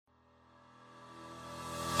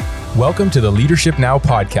Welcome to the Leadership Now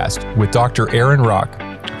podcast with Dr. Aaron Rock.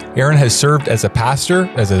 Aaron has served as a pastor,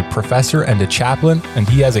 as a professor, and a chaplain, and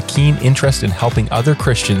he has a keen interest in helping other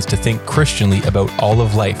Christians to think Christianly about all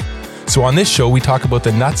of life. So on this show, we talk about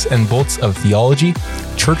the nuts and bolts of theology,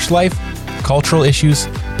 church life, cultural issues,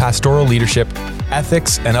 pastoral leadership,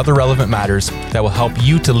 ethics, and other relevant matters that will help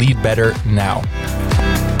you to lead better now.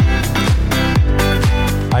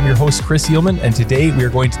 I'm your host, Chris Eelman, and today we are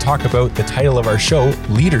going to talk about the title of our show,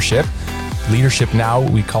 Leadership. Leadership Now,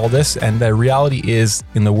 we call this, and the reality is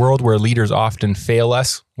in the world where leaders often fail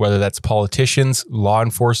us, whether that's politicians, law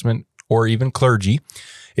enforcement, or even clergy,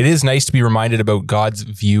 it is nice to be reminded about God's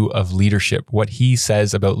view of leadership, what he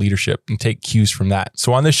says about leadership, and take cues from that.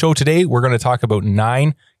 So on this show today, we're going to talk about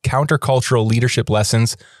 9 countercultural leadership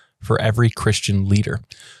lessons for every Christian leader.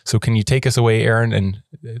 So can you take us away, Aaron, and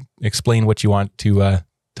explain what you want to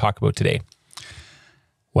talk about today?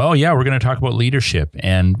 Well, yeah, we're going to talk about leadership,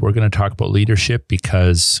 and we're going to talk about leadership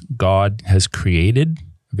because God has created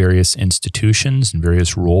various institutions and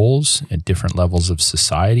various roles at different levels of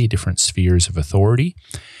society, different spheres of authority.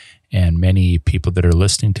 And many people that are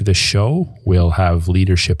listening to this show will have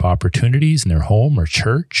leadership opportunities in their home or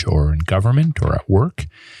church or in government or at work.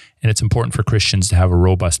 And it's important for Christians to have a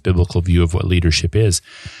robust biblical view of what leadership is.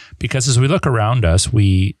 Because as we look around us,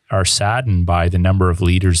 we are saddened by the number of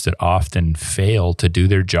leaders that often fail to do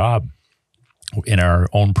their job. In our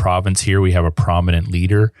own province here, we have a prominent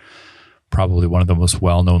leader, probably one of the most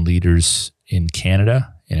well-known leaders in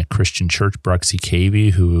Canada, in a Christian church, Bruxy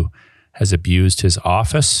Cavey, who has abused his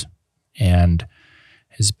office and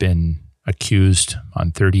has been accused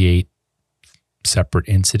on 38 separate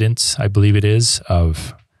incidents, I believe it is,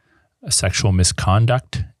 of sexual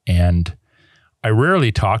misconduct. And I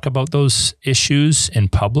rarely talk about those issues in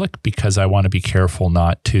public because I want to be careful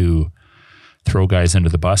not to throw guys under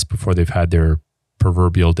the bus before they've had their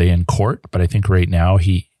proverbial day in court. But I think right now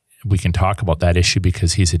we can talk about that issue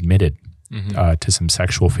because he's admitted to some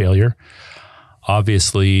sexual failure.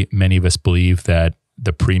 Obviously, many of us believe that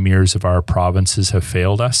the premiers of our provinces have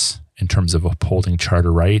failed us in terms of upholding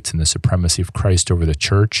charter rights and the supremacy of Christ over the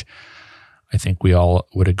church. I think we all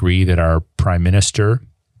would agree that our prime minister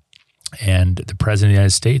and the president of the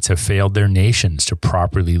United States have failed their nations to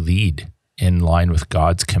properly lead in line with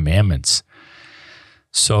God's commandments.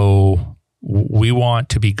 So we want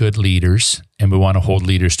to be good leaders and we want to hold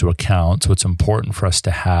leaders to account. So it's important for us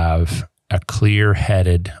to have a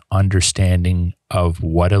clear-headed understanding of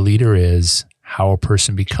what a leader is, how a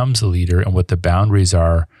person becomes a leader, and what the boundaries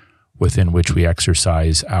are within which we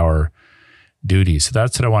exercise our duties. So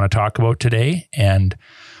that's what I want to talk about today. And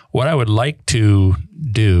what I would like to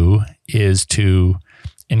do is to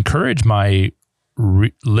encourage my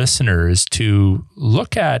listeners to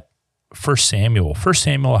look at 1 Samuel. 1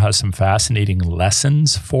 Samuel has some fascinating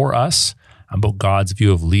lessons for us about God's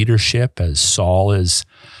view of leadership as Saul is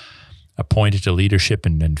appointed to leadership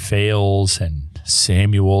and then fails, and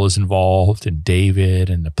Samuel is involved, and David,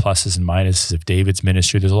 and the pluses and minuses of David's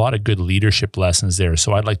ministry. There's a lot of good leadership lessons there.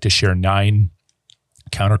 So I'd like to share 9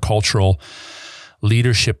 countercultural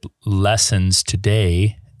leadership lessons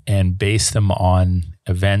today and base them on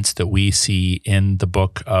events that we see in the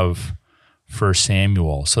book of 1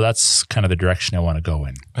 Samuel. So that's kind of the direction I want to go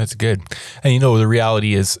in. That's good. And the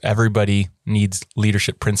reality is everybody needs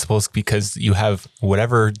leadership principles because you have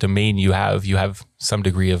whatever domain you have some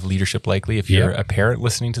degree of leadership likely. If you're a parent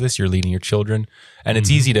listening to this, you're leading your children. And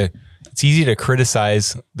it's easy to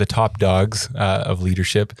criticize the top dogs of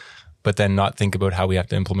leadership, but then not think about how we have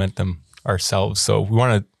to implement them ourselves. So we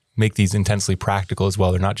want to make these intensely practical as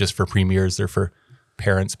well. They're not just for premiers, they're for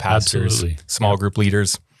parents, pastors, small group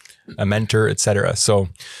leaders, a mentor, etc. So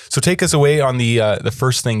take us away on the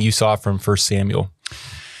first thing you saw from 1 Samuel.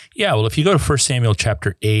 Yeah, well, if you go to 1 Samuel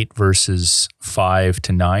chapter 8, verses 5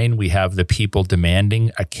 to 9, we have the people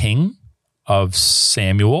demanding a king of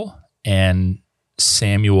Samuel, and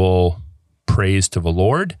Samuel prays to the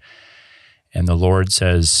Lord, and the Lord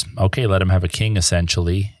says, okay, let him have a king,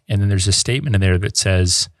 essentially. And then there's a statement in there that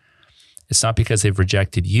says, it's not because they've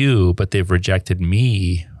rejected you, but they've rejected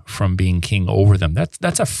me from being king over them.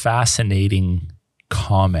 That's a fascinating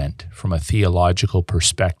comment from a theological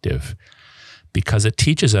perspective because it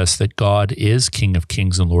teaches us that God is King of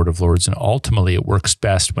Kings and Lord of Lords, and ultimately it works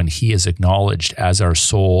best when he is acknowledged as our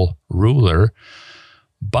sole ruler.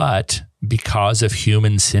 But because of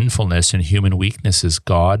human sinfulness and human weaknesses,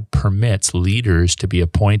 God permits leaders to be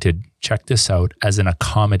appointed, check this out, as an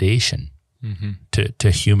accommodation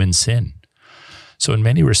to human sin. So in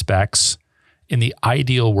many respects, in the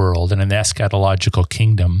ideal world and in the eschatological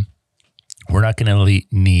kingdom, we're not going to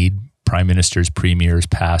need prime ministers, premiers,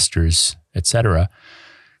 pastors, etc.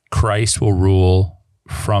 Christ will rule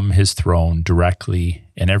from his throne directly,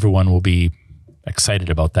 and everyone will be excited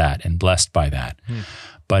about that and blessed by that.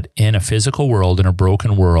 But in a physical world, in a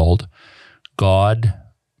broken world, God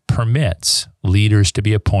permits leaders to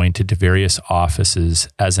be appointed to various offices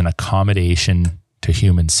as an accommodation to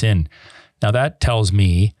human sin. Now that tells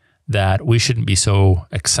me that we shouldn't be so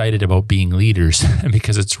excited about being leaders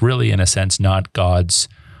because it's really, in a sense, not God's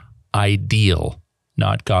ideal,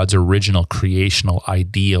 not God's original creational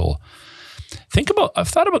ideal. I've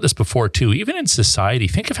thought about this before too, even in society,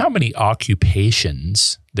 think of how many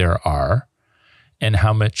occupations there are and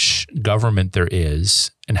how much government there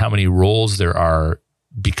is and how many roles there are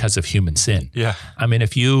because of human sin. Yeah. I mean,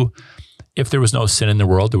 if there was no sin in the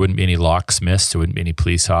world, there wouldn't be any locksmiths, there wouldn't be any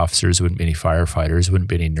police officers, there wouldn't be any firefighters, there wouldn't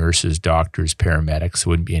be any nurses, doctors, paramedics,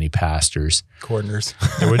 there wouldn't be any pastors. Coroners.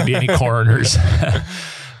 There wouldn't be any coroners.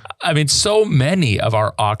 I mean, so many of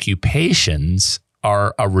our occupations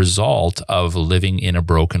are a result of living in a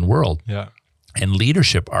broken world. Yeah. And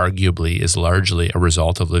leadership arguably is largely a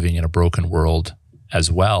result of living in a broken world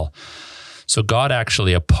as well. So God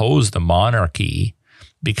actually opposed the monarchy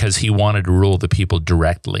because he wanted to rule the people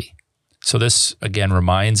directly. So this, again,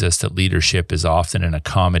 reminds us that leadership is often an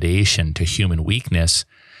accommodation to human weakness.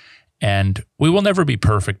 And we will never be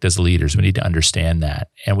perfect as leaders. We need to understand that.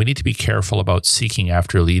 And we need to be careful about seeking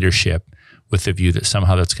after leadership with the view that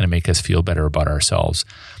somehow that's going to make us feel better about ourselves.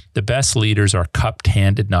 The best leaders are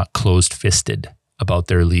cup-handed, not closed-fisted about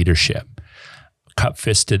their leadership.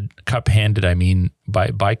 Cup-handed, I mean,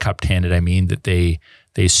 by cup-handed, I mean that they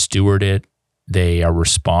steward it, they are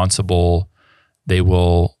responsible, they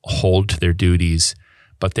will hold to their duties,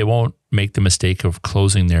 but they won't make the mistake of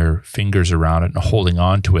closing their fingers around it and holding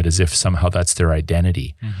on to it as if somehow that's their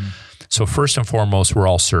identity. Mm-hmm. So first and foremost, we're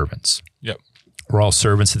all servants. Yep. We're all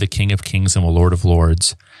servants of the King of Kings and the Lord of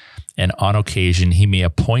Lords. And on occasion, he may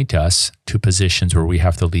appoint us to positions where we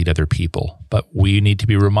have to lead other people. But we need to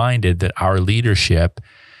be reminded that our leadership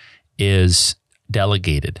is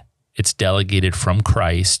delegated. It's delegated from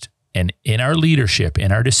Christ. And in our leadership,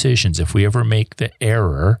 in our decisions, if we ever make the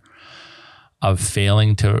error of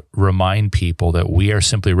failing to remind people that we are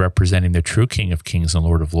simply representing the true King of Kings and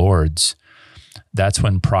Lord of Lords, that's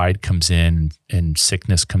when pride comes in and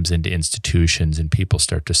sickness comes into institutions and people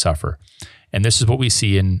start to suffer. And this is what we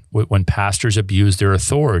see when pastors abuse their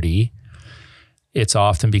authority. It's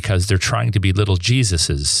often because they're trying to be little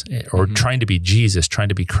Jesuses or trying to be Jesus, trying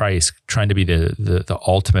to be Christ, trying to be the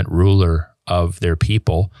ultimate ruler of their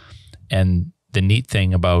people. And the neat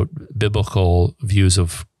thing about biblical views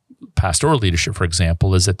of pastoral leadership, for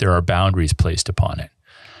example, is that there are boundaries placed upon it.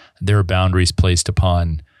 There are boundaries placed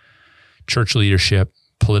upon church leadership,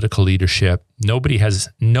 political leadership. There's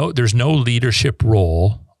no leadership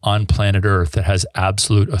role on planet Earth that has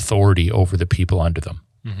absolute authority over the people under them.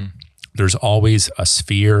 Mm-hmm. There's always a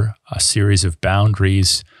sphere, a series of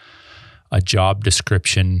boundaries, a job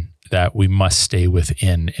description that we must stay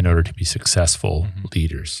within in order to be successful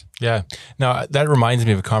leaders. Yeah. Now, that reminds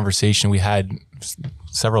me of a conversation we had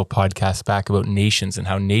several podcasts back about nations and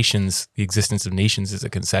how nations, the existence of nations is a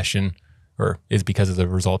concession or is because of the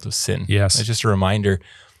result of sin. Yes. It's just a reminder.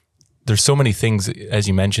 There's so many things, as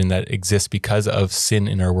you mentioned, that exist because of sin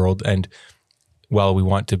in our world. And while we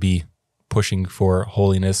want to be pushing for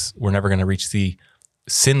holiness, we're never going to reach the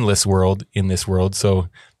sinless world in this world. So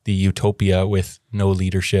the utopia with no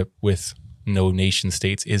leadership, with no nation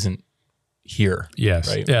states isn't here. Yes.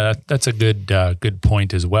 Right? Yeah, that's a good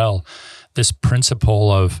point as well. This principle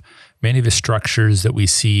of many of the structures that we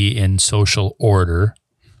see in social order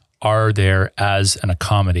are there as an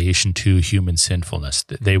accommodation to human sinfulness.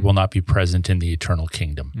 They will not be present in the eternal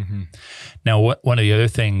kingdom. Mm-hmm. Now, one of the other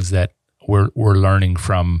things that we're learning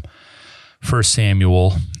from 1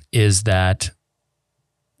 Samuel is that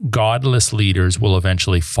godless leaders will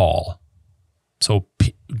eventually fall. So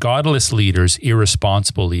godless leaders,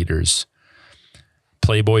 irresponsible leaders,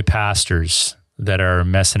 playboy pastors that are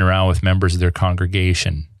messing around with members of their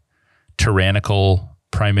congregation, tyrannical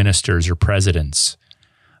prime ministers or presidents,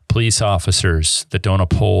 police officers that don't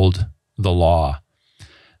uphold the law,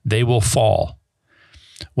 they will fall.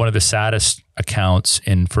 One of the saddest accounts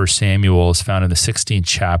in 1 Samuel is found in the 16th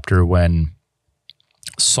chapter when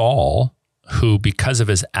Saul, who because of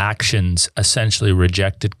his actions essentially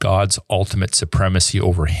rejected God's ultimate supremacy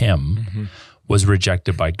over him, was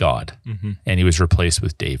rejected by God, and he was replaced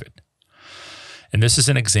with David. And this is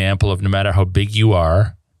an example of no matter how big you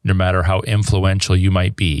are, no matter how influential you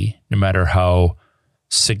might be, no matter how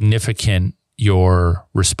significant your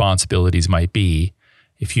responsibilities might be,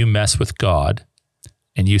 if you mess with God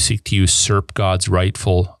and you seek to usurp God's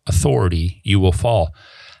rightful authority, you will fall.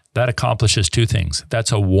 that accomplishes two things.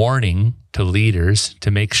 That's a warning to leaders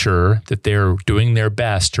to make sure that they're doing their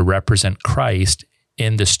best to represent Christ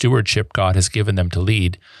in the stewardship God has given them to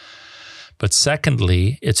lead. But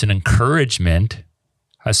secondly, it's an encouragement,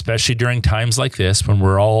 especially during times like this when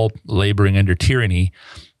we're all laboring under tyranny,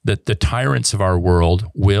 that the tyrants of our world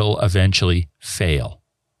will eventually fail.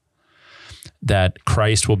 That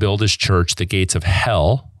Christ will build his church, the gates of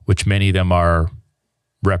hell, which many of them are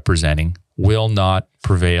representing, will not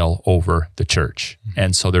prevail over the church.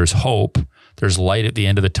 And so there's hope, there's light at the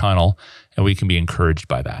end of the tunnel, and we can be encouraged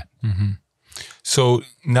by that. Mm-hmm. So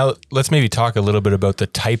now let's maybe talk a little bit about the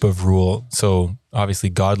type of rule. So obviously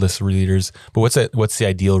godless leaders, but what's the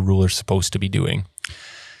ideal ruler supposed to be doing?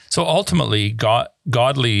 So ultimately,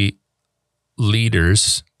 godly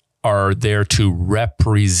leaders are there to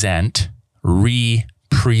represent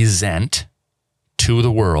to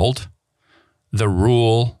the world the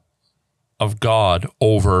rule of God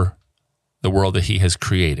over the world that he has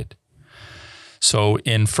created. So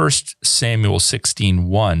in 1 Samuel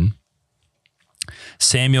 16:1,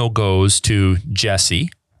 Samuel goes to Jesse,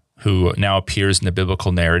 who now appears in the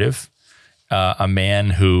biblical narrative, a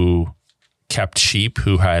man who kept sheep,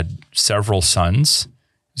 who had several sons.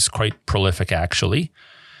 He's quite prolific, actually.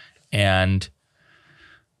 And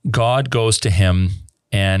God goes to him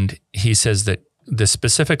and he says that the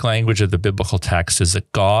specific language of the biblical text is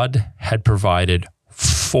that God had provided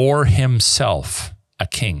for himself a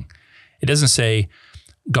king. It doesn't say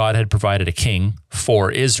God had provided a king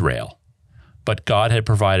for Israel, but God had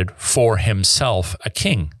provided for himself a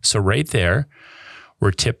king. So right there,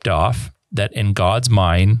 we're tipped off that in God's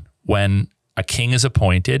mind, when a king is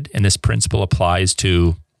appointed, and this principle applies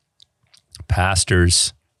to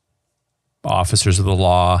pastors, officers of the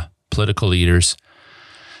law, political leaders,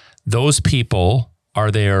 those people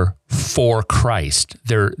are there for Christ.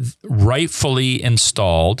 They're rightfully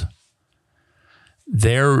installed.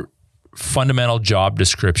 Their fundamental job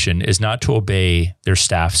description is not to obey their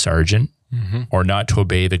staff sergeant, or not to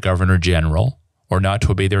obey the governor general, or not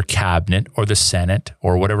to obey their cabinet or the Senate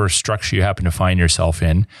or whatever structure you happen to find yourself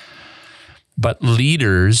in. But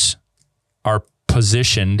leaders are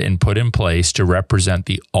positioned and put in place to represent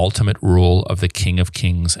the ultimate rule of the King of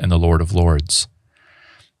Kings and the Lord of Lords.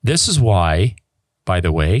 This is why, by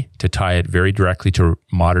the way, to tie it very directly to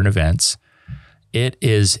modern events, it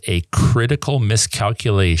is a critical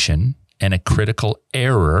miscalculation and a critical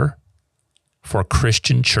error for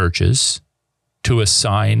Christian churches to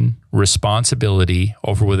assign responsibility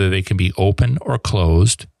over whether they can be open or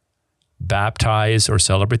closed, baptize or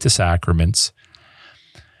celebrate the sacraments,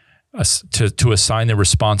 to assign the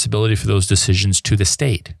responsibility for those decisions to the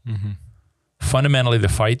state. Mm-hmm. Fundamentally, the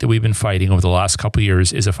fight that we've been fighting over the last couple of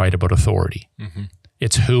years is a fight about authority. Mm-hmm.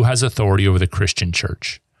 It's who has authority over the Christian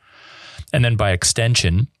church. And then by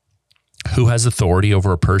extension, who has authority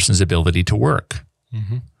over a person's ability to work?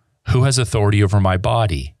 Mm-hmm. Who has authority over my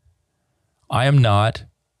body? I am not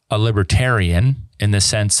a libertarian in the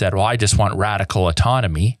sense that, well, I just want radical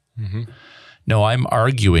autonomy. Mm-hmm. No, I'm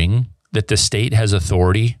arguing that the state has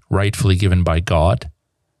authority rightfully given by God,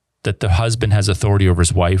 that the husband has authority over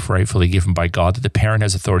his wife rightfully given by God, that the parent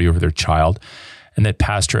has authority over their child, and that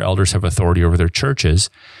pastor elders have authority over their churches.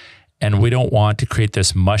 And we don't want to create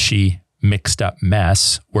this mushy, mixed up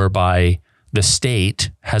mess whereby the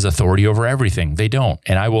state has authority over everything. They don't.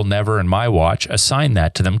 And I will never, in my watch, assign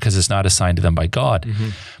that to them because it's not assigned to them by God. Mm-hmm.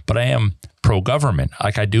 But I am pro-government.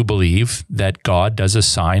 Like, I do believe that God does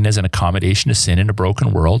assign, as an accommodation to sin in a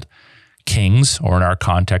broken world, kings, or in our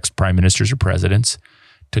context, prime ministers or presidents,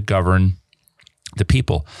 to govern the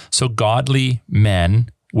people. So godly men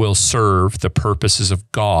will serve the purposes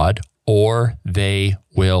of God, or they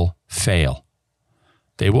will fail.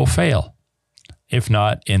 They will fail. If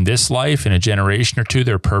not in this life, in a generation or two,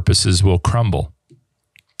 their purposes will crumble.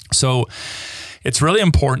 So it's really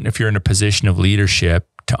important, if you're in a position of leadership,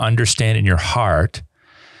 to understand in your heart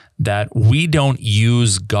that we don't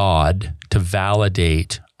use God to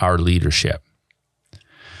validate our leadership,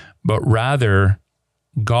 but rather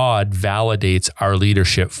God validates our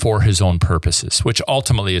leadership for his own purposes, which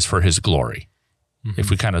ultimately is for his glory. Mm-hmm. If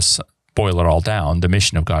we kind of boil it all down, the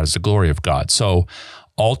mission of God is the glory of God. So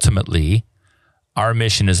ultimately, our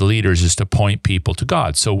mission as leaders is to point people to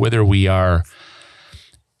God. So whether we are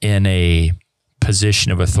in a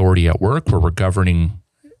position of authority at work where we're governing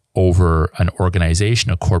over an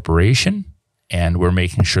organization, a corporation, and we're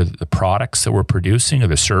making sure that the products that we're producing or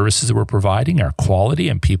the services that we're providing are quality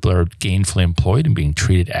and people are gainfully employed and being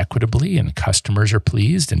treated equitably and customers are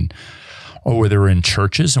pleased, and or whether we're in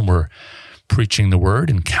churches and we're preaching the word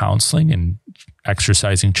and counseling and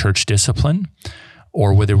exercising church discipline,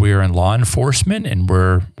 or whether we are in law enforcement and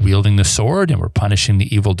we're wielding the sword and we're punishing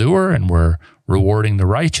the evildoer and we're rewarding the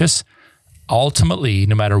righteous. Ultimately,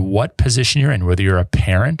 no matter what position you're in, whether you're a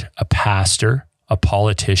parent, a pastor, a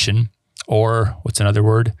politician, or what's another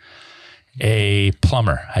word? A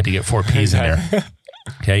plumber. I had to get 4 P's in there.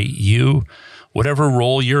 Okay. Whatever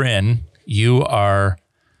role you're in, you are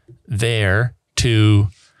there to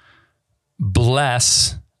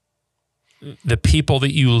bless the people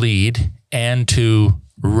that you lead and to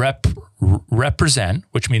represent,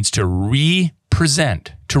 which means to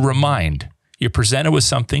represent, to remind. You're presented with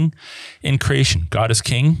something in creation. God is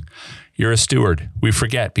king. You're a steward. We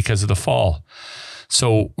forget because of the fall.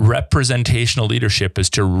 So representational leadership is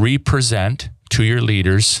to represent to your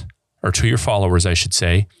leaders, or to your followers, I should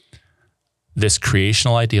say, this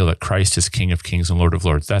creational ideal that Christ is King of Kings and Lord of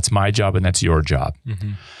Lords. That's my job and that's your job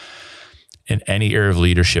in any area of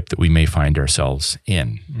leadership that we may find ourselves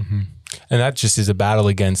in. And that just is a battle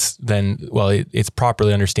against then, well, it's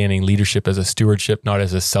properly understanding leadership as a stewardship, not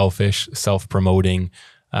as a selfish, self-promoting,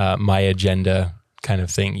 my agenda kind of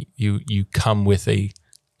thing. You come with a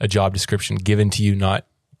job description given to you, not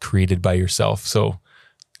created by yourself. So,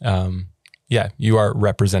 you are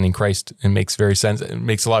representing Christ. It makes It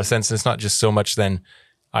makes a lot of sense. And it's not just so much then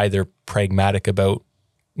either pragmatic about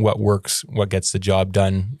what works, what gets the job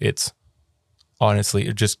done. It's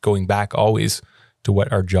honestly just going back always to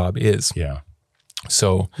what our job is. Yeah.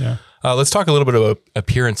 So let's talk a little bit about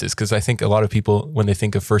appearances, because I think a lot of people, when they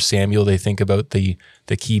think of 1 Samuel, they think about the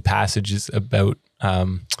key passages about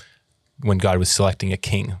when God was selecting a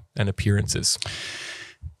king and appearances.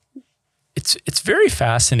 It's very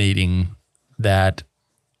fascinating that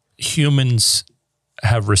humans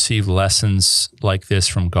have received lessons like this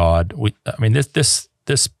from God.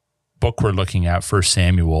 This book we're looking at, 1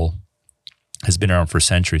 Samuel, has been around for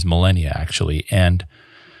centuries, millennia actually. And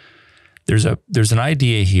there's an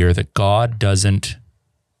idea here that God doesn't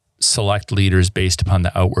select leaders based upon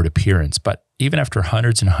the outward appearance. But even after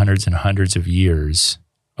hundreds and hundreds and hundreds of years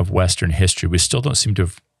of Western history, we still don't seem to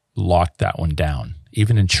have locked that one down,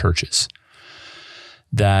 even in churches.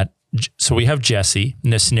 So we have Jesse,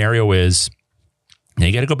 and the scenario is, now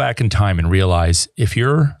you got to go back in time and realize if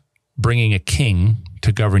you're bringing a king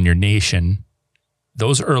to govern your nation,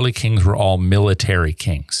 those early kings were all military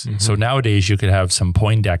kings. So nowadays you could have some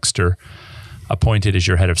Poindexter appointed as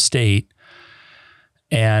your head of state,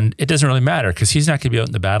 and it doesn't really matter because he's not going to be out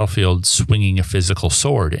in the battlefield swinging a physical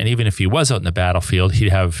sword. And even if he was out in the battlefield, he'd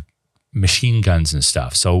have machine guns and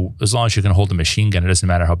stuff. So as long as you can hold a machine gun, it doesn't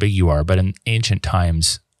matter how big you are. But in ancient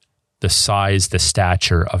times, the size, the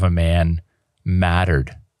stature of a man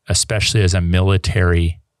mattered, especially as a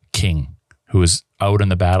military king who was out on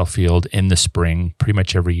the battlefield in the spring, pretty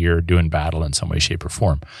much every year, doing battle in some way, shape, or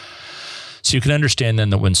form. So you can understand then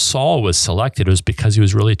that when Saul was selected, it was because he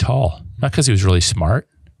was really tall. Not because he was really smart,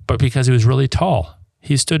 but because he was really tall.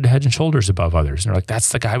 He stood head and shoulders above others. And they're like, that's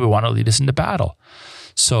the guy we want to lead us into battle.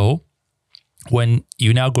 So when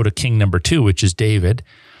you now go to king number 2, which is David,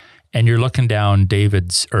 and you're looking down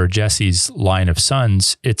David's or Jesse's line of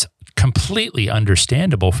sons, it's completely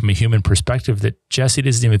understandable from a human perspective that Jesse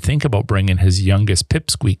doesn't even think about bringing his youngest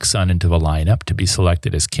pipsqueak son into the lineup to be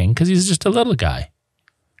selected as king because he's just a little guy,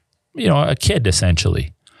 a kid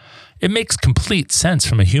essentially. It makes complete sense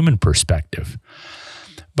from a human perspective.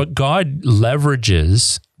 But God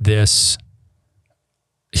leverages this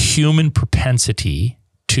human propensity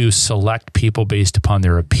to select people based upon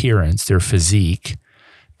their appearance, their physique,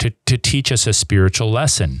 to teach us a spiritual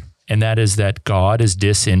lesson. And that is that God is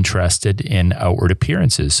disinterested in outward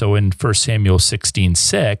appearances. So in 1 Samuel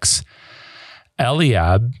 16:6,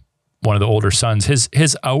 Eliab, one of the older sons,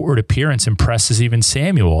 his outward appearance impresses even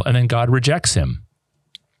Samuel, and then God rejects him.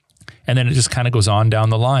 And then it just kind of goes on down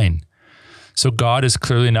the line. So God is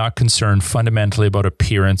clearly not concerned fundamentally about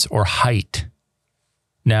appearance or height.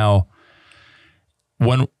 Now,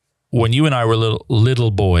 when you and I were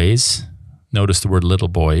little boys, notice the word little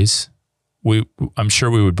boys, I'm sure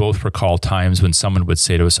we would both recall times when someone would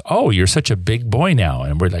say to us, "Oh, you're such a big boy now."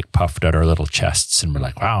 And we're like puffed out our little chests and we're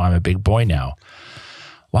like, "Wow, I'm a big boy now.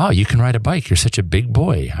 Wow, you can ride a bike. You're such a big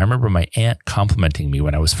boy." I remember my aunt complimenting me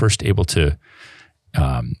when I was first able to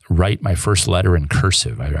write my first letter in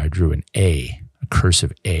cursive. I drew an A, a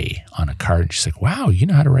cursive A on a card. And she's like, "Wow, you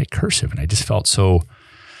know how to write cursive." And I just felt so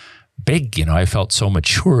big, I felt so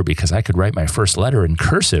mature because I could write my first letter in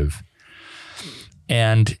cursive.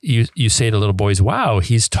 And you say to little boys, "Wow,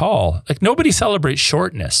 he's tall." Like nobody celebrates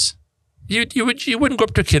shortness. You wouldn't go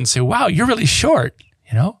up to a kid and say, "Wow, you're really short,"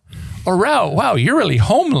 or "Wow, you're really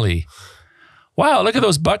homely. Wow, look at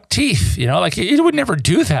those buck teeth." Like you would never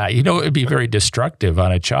do that. It'd be very destructive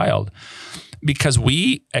on a child. because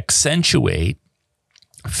we accentuate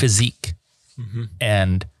physique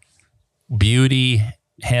and beauty,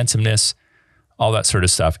 handsomeness, all that sort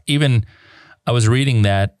of stuff. Even I was reading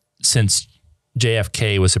that since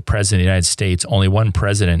JFK was the president of the United States, only one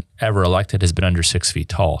president ever elected has been under 6 feet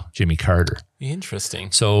tall, Jimmy Carter.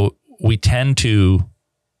 Interesting. So we tend to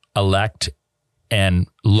elect and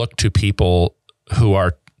look to people who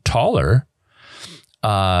are taller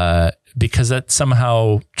because that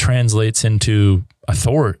somehow translates into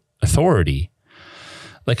authority.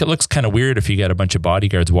 Like, it looks kind of weird if you got a bunch of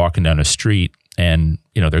bodyguards walking down a street and,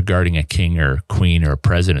 you know, they're guarding a king or queen or a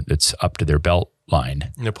president that's up to their belt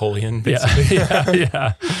line. Napoleon, basically.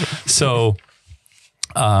 Yeah. So,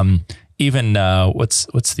 even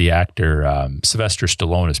what's the actor? Sylvester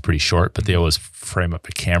Stallone is pretty short, but they always frame up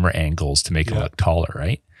the camera angles to make him look taller,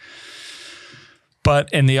 right?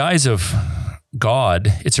 But in the eyes of God,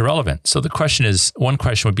 it's irrelevant. So the question is, one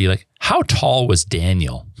question would be like, how tall was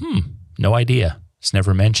Daniel? No idea. It's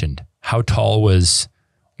never mentioned. How tall was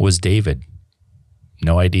David?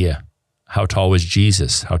 No idea. How tall was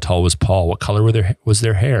Jesus? How tall was Paul? What color was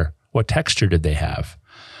their hair? What texture did they have?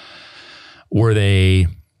 Were they,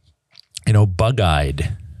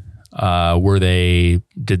 bug-eyed?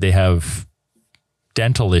 Did they have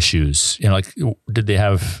dental issues? Did they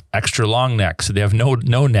have extra long necks? Did they have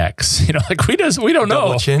no necks? We don't know.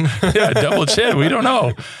 Double chin. Yeah, double chin. We don't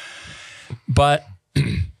know. But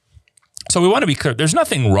so we want to be clear. There's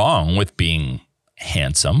nothing wrong with being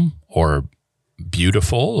handsome or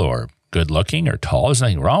beautiful or good looking or tall. There's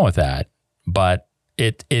nothing wrong with that. But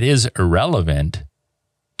it is irrelevant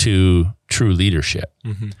to true leadership.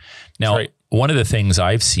 Now, one of the things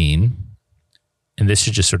I've seen, and this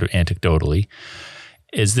is just sort of anecdotally,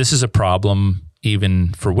 is this is a problem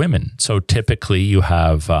even for women. So typically you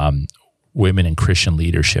have women in Christian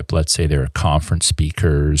leadership. Let's say they're conference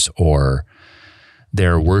speakers or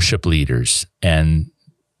they're worship leaders, and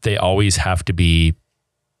they always have to be,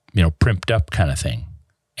 primped up kind of thing.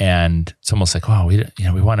 And it's almost like, wow, we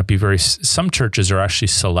want to be some churches are actually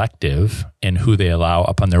selective in who they allow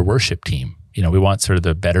up on their worship team. We want sort of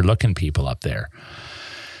the better looking people up there.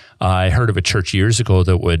 I heard of a church years ago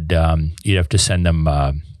that would, you'd have to send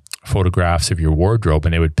them photographs of your wardrobe,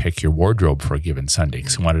 and they would pick your wardrobe for a given Sunday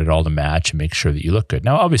because they wanted it all to match and make sure that you look good.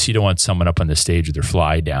 Now, obviously, you don't want someone up on the stage with their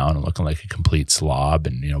fly down and looking like a complete slob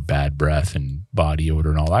and, bad breath and body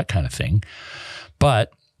odor and all that kind of thing.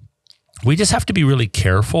 But we just have to be really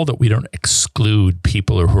careful that we don't exclude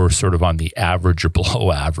people who are sort of on the average or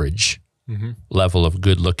below average level of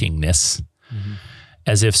good lookingness,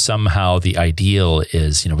 as if somehow the ideal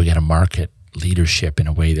is, we got to market leadership in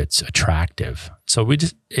a way that's attractive. So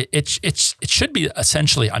it should be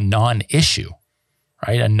essentially a non-issue,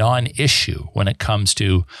 right? A non-issue when it comes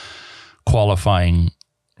to qualifying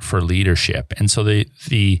for leadership. And so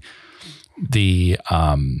the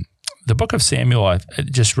book of Samuel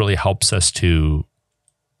just really helps us to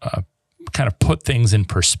kind of put things in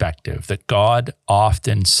perspective, that God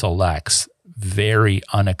often selects very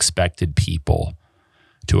unexpected people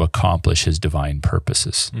to accomplish his divine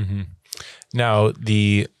purposes. Now,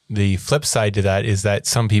 the flip side to that is that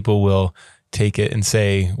some people will take it and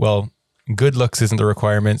say, well, good looks isn't the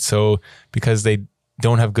requirement. So because they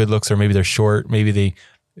don't have good looks, or maybe they're short, maybe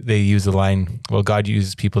they use the line, well, God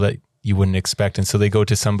uses people that you wouldn't expect. And so they go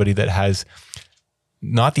to somebody that has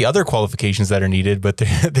not the other qualifications that are needed, but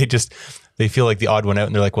they feel like the odd one out,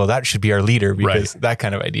 and they're like, well, that should be our leader, because that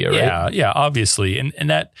kind of idea, right? Yeah, obviously. And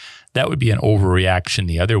that would be an overreaction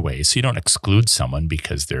the other way. So you don't exclude someone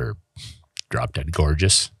because they're drop dead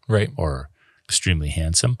gorgeous, right, or extremely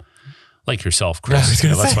handsome, like yourself, Chris.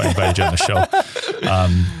 That's why I invited you on the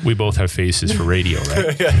show. We both have faces for radio,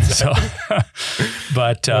 right? Yeah, exactly.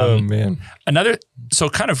 But oh man, so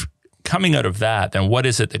kind of coming out of that, then what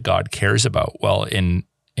is it that God cares about? Well, in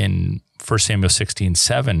 1 Samuel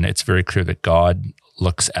 16:7, it's very clear that God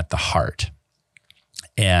looks at the heart,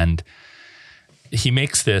 and he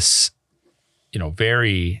makes this,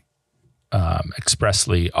 very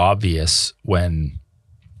expressly obvious when,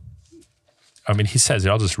 he says it,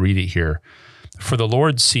 I'll just read it here. For the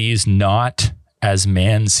Lord sees not as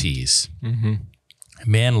man sees.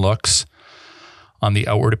 Man looks on the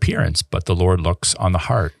outward appearance, but the Lord looks on the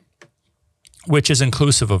heart, which is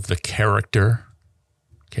inclusive of the character,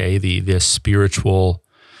 okay, the spiritual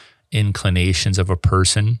inclinations of a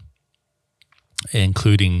person,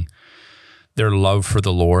 including their love for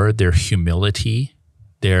the Lord, their humility,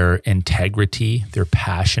 their integrity, their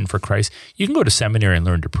passion for Christ. You can go to seminary and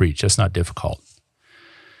learn to preach. That's not difficult.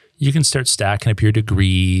 You can start stacking up your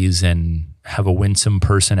degrees and have a winsome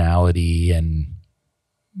personality and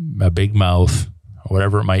a big mouth,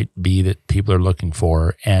 whatever it might be that people are looking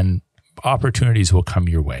for, and opportunities will come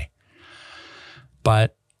your way.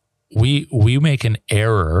 But we make an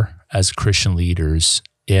error as Christian leaders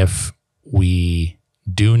if we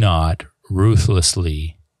do not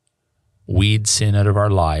ruthlessly weed sin out of our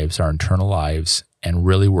lives, our internal lives, and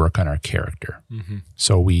really work on our character. Mm-hmm.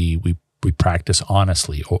 So we practice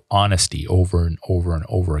honesty over and over and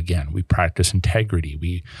over again. We practice integrity.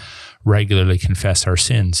 We regularly confess our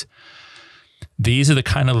sins. These are the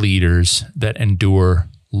kind of leaders that endure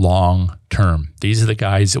long term. These are the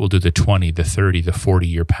guys that will do the 20, the 30, the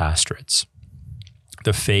 40-year pastorates.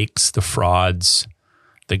 The fakes, the frauds,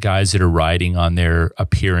 the guys that are riding on their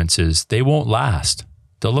appearances, they won't last.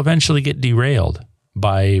 They'll eventually get derailed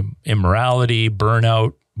by immorality,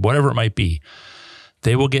 burnout, whatever it might be.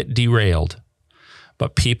 They will get derailed.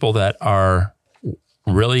 But people that are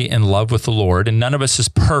really in love with the Lord, and none of us is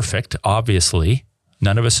perfect, obviously.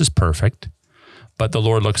 None of us is perfect, but the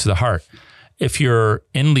Lord looks at the heart. If you're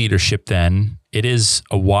in leadership, then it is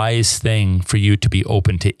a wise thing for you to be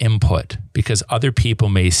open to input, because other people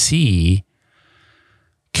may see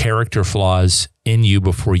character flaws in you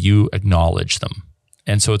before you acknowledge them.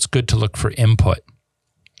 And so it's good to look for input.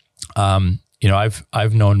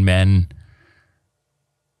 I've known men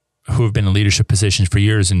who have been in leadership positions for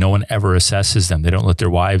years and no one ever assesses them. They don't let their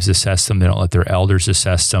wives assess them. They don't let their elders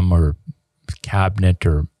assess them, or cabinet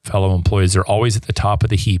or fellow employees. They're always at the top of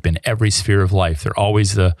the heap in every sphere of life. They're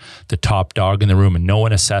always the top dog in the room, and no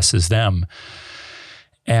one assesses them.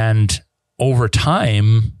 And over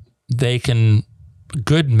time,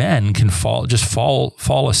 good men can fall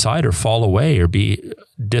aside or fall away or be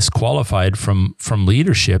disqualified from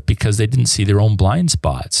leadership because they didn't see their own blind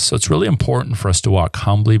spots. So it's really important for us to walk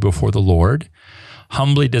humbly before the Lord.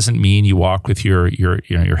 Humbly doesn't mean you walk with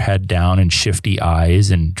your head down and shifty eyes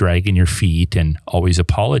and dragging your feet and always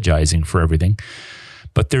apologizing for everything.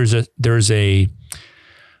 But there's a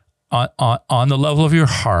on the level of your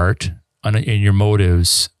heart, in your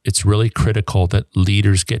motives, it's really critical that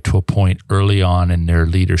leaders get to a point early on in their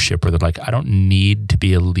leadership where they're like, I don't need to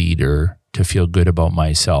be a leader to feel good about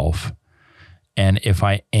myself. And if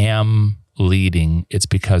I am leading, it's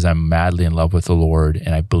because I'm madly in love with the Lord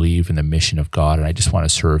and I believe in the mission of God and I just want to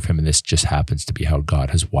serve him, and this just happens to be how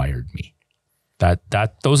God has wired me.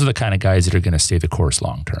 Those are the kind of guys that are going to stay the course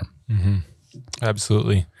long term. Mm-hmm.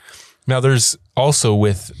 Absolutely. Now there's also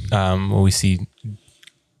with when we see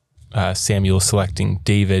Samuel selecting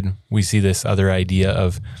David, we see this other idea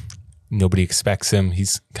of nobody expects him.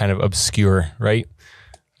 He's kind of obscure, right?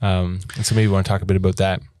 And so maybe you want to talk a bit about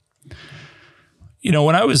that.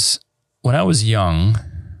 When I was young,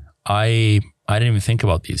 I didn't even think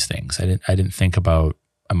about these things. I didn't think about,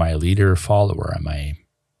 am I a leader or follower? Am I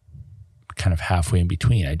kind of halfway in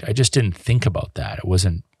between? I just didn't think about that. It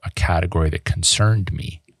wasn't a category that concerned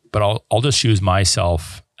me. But I'll just use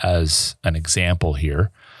myself as an example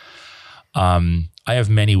here. I have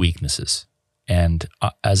many weaknesses, and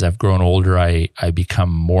as I've grown older, I become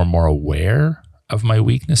more and more aware of my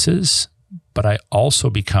weaknesses, but I also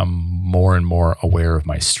become more and more aware of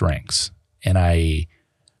my strengths. And I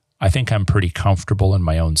think I'm pretty comfortable in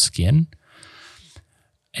my own skin.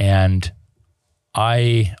 And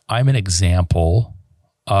I'm an example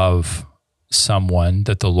of someone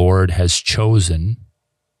that the Lord has chosen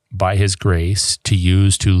by his grace to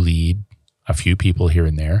use to lead a few people here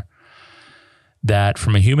and there, that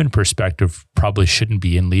from a human perspective probably shouldn't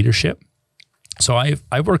be in leadership. So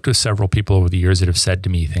I've worked with several people over the years that have said to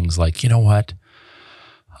me things like, you know what,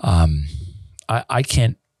 I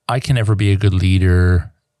can never be a good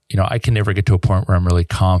leader. I can never get to a point where I'm really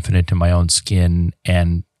confident in my own skin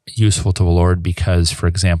and useful to the Lord because, for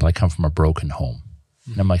example, I come from a broken home.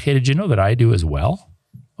 And I'm like, hey, did you know that I do as well?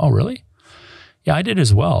 Oh, really? Yeah, I did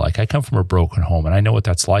as well. Like, I come from a broken home and I know what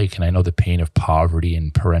that's like. And I know the pain of poverty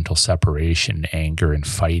and parental separation, anger and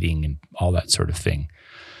fighting and all that sort of thing.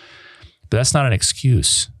 But that's not an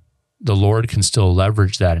excuse. The Lord can still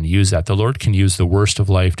leverage that and use that. The Lord can use the worst of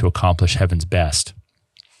life to accomplish heaven's best.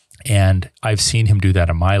 And I've seen him do that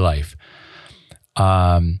in my life.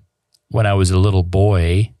 When I was a little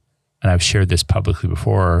boy, and I've shared this publicly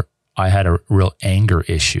before, I had a real anger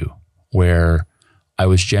issue where I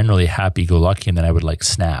was generally happy-go-lucky, and then I would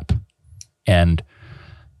snap. And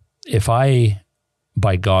if I,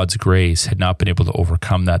 by God's grace, had not been able to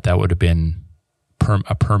overcome that, that would have been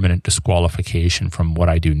a permanent disqualification from what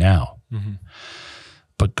I do now. Mm-hmm.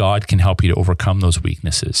 But God can help you to overcome those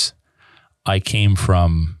weaknesses. I came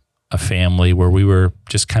from a family where we were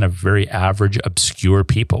just kind of very average, obscure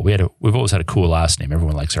people. We've always had a cool last name.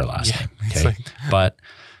 Everyone likes our last name. Okay, but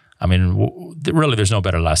I mean, really, there's no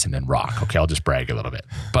better last name than Rock. Okay, I'll just brag a little bit.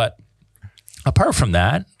 But apart from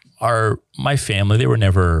that, my family, they were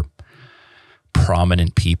never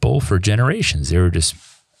prominent people for generations. They were just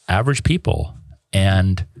average people.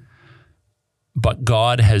 But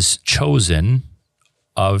God has chosen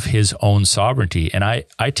of his own sovereignty. And I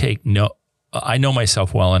know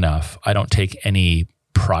myself well enough. I don't take any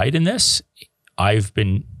pride in this. I've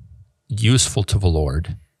been useful to the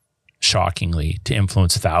Lord, shockingly, to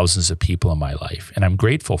influence thousands of people in my life. And I'm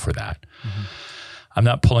grateful for that. Mm-hmm. I'm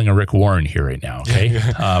not pulling a Rick Warren here right now, okay?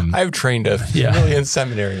 I've trained a million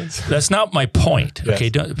seminarians. That's not my point, okay?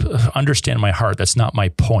 Don't understand my heart. That's not my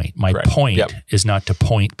point. My point is not to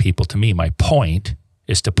point people to me. My point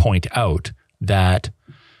is to point out that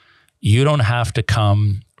you don't have to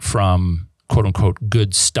come from, quote unquote,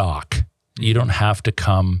 good stock. You don't have to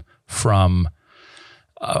come from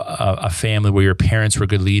a family where your parents were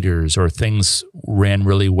good leaders or things ran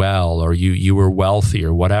really well or you were wealthy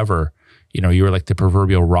or whatever. You were like the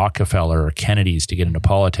proverbial Rockefeller or Kennedys to get into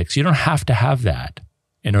politics. You don't have to have that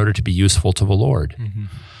in order to be useful to the Lord. Mm-hmm.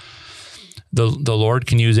 The Lord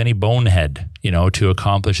can use any bonehead, to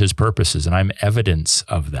accomplish his purposes, and I'm evidence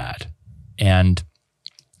of that. And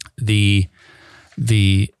the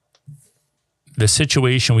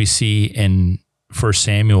situation we see in 1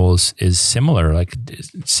 Samuel is similar. Like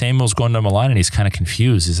Samuel's going down the line and he's kind of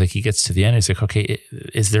confused. He's like, he gets to the end. He's like, okay,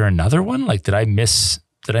 is there another one? Like, did I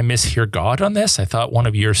mishear God on this? I thought one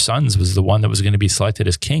of your sons was the one that was going to be selected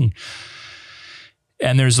as king.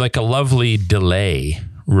 And there's like a lovely delay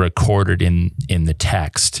recorded in the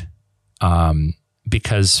text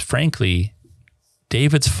because frankly,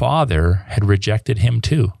 David's father had rejected him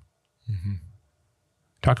too. Mm-hmm.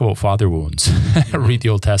 Talk about father wounds. Read the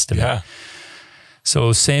Old Testament. Yeah.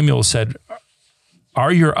 So Samuel said,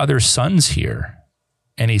 are your other sons here?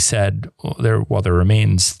 And he said, there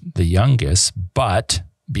remains the youngest, but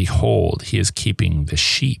behold, he is keeping the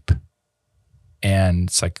sheep. And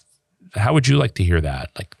it's like, how would you like to hear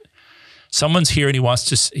that? Like, someone's here and he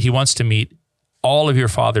wants to meet all of your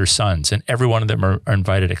father's sons, and every one of them are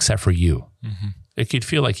invited except for you. Mm-hmm. It could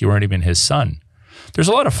feel like you weren't even his son. There's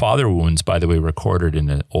a lot of father wounds, by the way, recorded in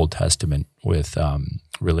the Old Testament with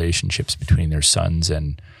relationships between their sons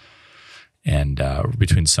and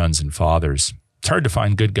between sons and fathers. It's hard to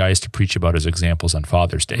find good guys to preach about as examples on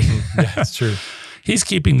Father's Day. Yeah, that's true. He's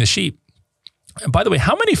keeping the sheep. And by the way,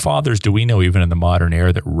 how many fathers do we know even in the modern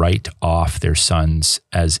era that write off their sons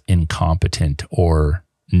as incompetent or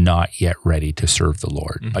not yet ready to serve the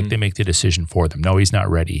Lord? Mm-hmm. Like they make the decision for them. No, he's not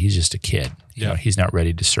ready. He's just a kid. He's not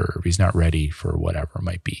ready to serve. He's not ready for whatever it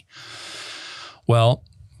might be. Well,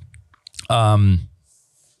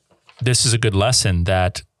 this is a good lesson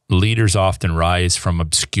that leaders often rise from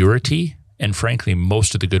obscurity, and frankly,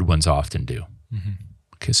 most of the good ones often do. Mm-hmm.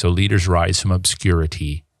 Okay, so leaders rise from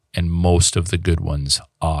obscurity, and most of the good ones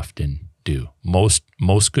often do. Most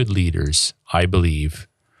good leaders, I believe,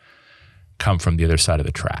 come from the other side of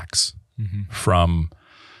the tracks, mm-hmm. from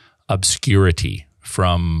obscurity,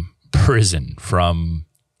 from prison, from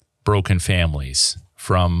broken families,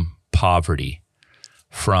 from poverty,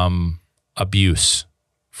 from abuse,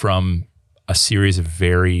 from a series of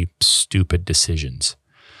very stupid decisions.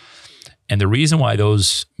 And the reason why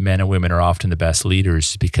those men and women are often the best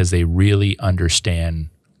leaders is because they really understand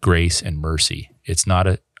grace and mercy. It's not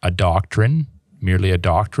a doctrine, merely a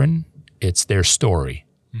doctrine. It's their story.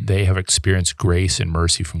 Mm-hmm. They have experienced grace and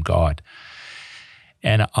mercy from God.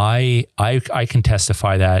 And I can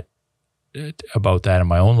testify about that in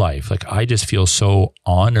my own life. Like, I just feel so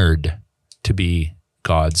honored to be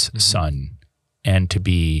God's mm-hmm. son and to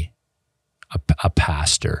be a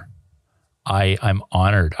pastor. I'm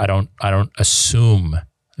honored. I don't assume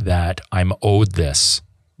that I'm owed this.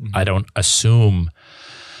 Mm-hmm. I don't assume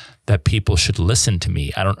that people should listen to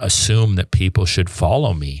me. I don't assume that people should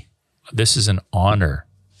follow me. This is an honor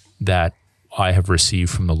that I have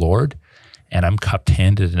received from the Lord, and I'm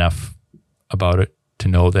cup-handed enough about it to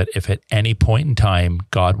know that if at any point in time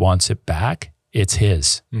God wants it back, it's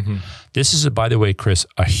his. Mm-hmm. This is, by the way, Chris,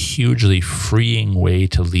 a hugely freeing way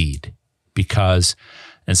to lead, because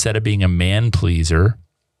instead of being a man pleaser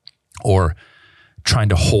or trying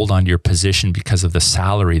to hold on to your position because of the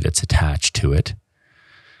salary that's attached to it,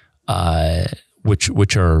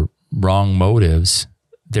 which are wrong motives,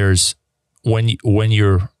 there's when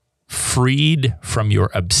you're freed from your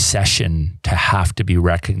obsession to have to be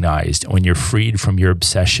recognized, when you're freed from your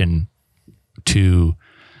obsession to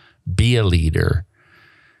be a leader,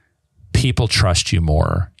 people trust you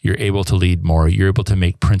more. You're able to lead more. You're able to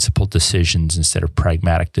make principled decisions instead of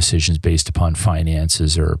pragmatic decisions based upon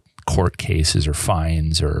finances or court cases or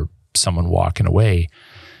fines or someone walking away.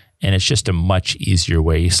 And it's just a much easier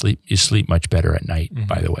way. You sleep much better at night, mm-hmm.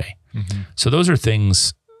 by the way. So those are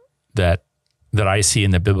things that I see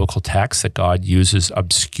in the biblical text, that God uses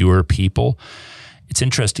obscure people. It's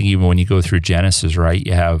interesting, even when you go through Genesis, right?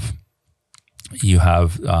 You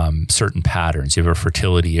have certain patterns. You have a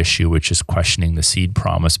fertility issue, which is questioning the seed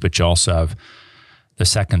promise, but you also have the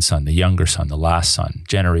second son, the younger son, the last son.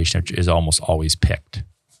 Generation is almost always picked.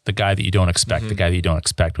 The guy that you don't expect, the guy that you don't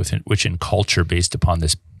expect, which in culture, based upon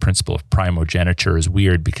this principle of primogeniture, is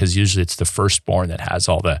weird, because usually it's the firstborn that has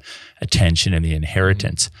all the attention and the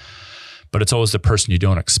inheritance. But it's always the person you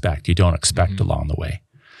don't expect. You don't expect along the way.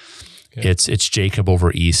 Okay. It's Jacob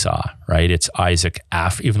over Esau, right? It's Isaac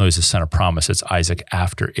even though he's the son of promise, it's Isaac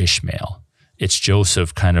after Ishmael. It's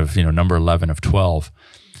Joseph, kind of, number 11 of 12.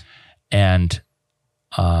 And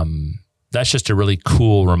that's just a really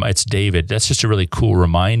cool, it's David. That's just a really cool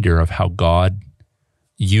reminder of how God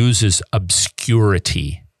uses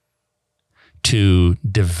obscurity to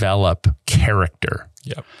develop character.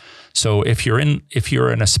 Yep. So if you're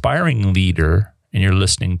an aspiring leader and you're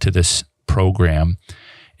listening to this program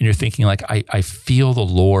and you're thinking like, I feel the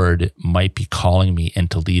Lord might be calling me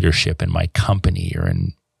into leadership in my company, or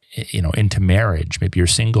into marriage, maybe you're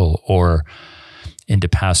single, or into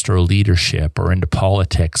pastoral leadership, or into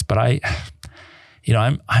politics, but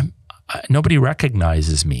nobody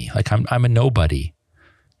recognizes me. Like I'm a nobody.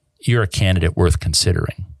 You're a candidate worth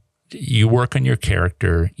considering. You work on your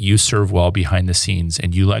character, you serve well behind the scenes,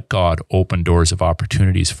 and you let God open doors of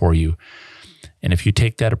opportunities for you. And if you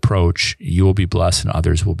take that approach, you will be blessed and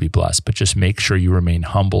others will be blessed. But just make sure you remain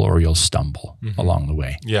humble, or you'll stumble along the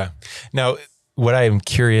way. Yeah. Now, what I'm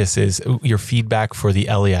curious is your feedback for the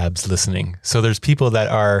Eliabs listening. So there's people that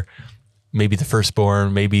are maybe the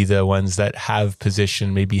firstborn, maybe the ones that have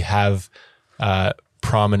position, maybe have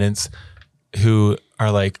prominence, who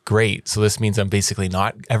are like, great, so this means I'm basically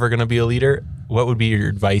not ever going to be a leader. What would be your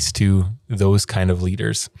advice to those kind of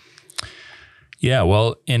leaders? Yeah,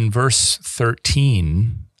 well, in verse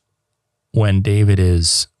 13, when David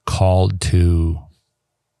is called to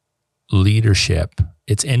leadership,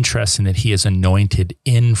 it's interesting that he is anointed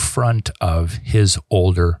in front of his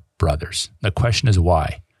older brothers. The question is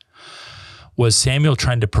why? Was Samuel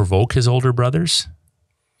trying to provoke his older brothers?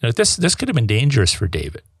 Now, this could have been dangerous for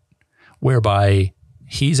David, whereby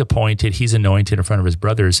he's appointed, he's anointed in front of his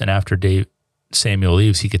brothers, and after Samuel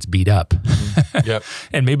leaves, he gets beat up. Yep.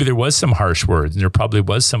 And maybe there was some harsh words, and there probably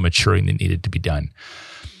was some maturing that needed to be done.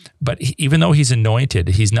 But even though he's anointed,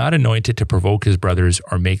 he's not anointed to provoke his brothers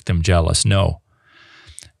or make them jealous. No.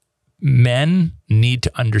 Men need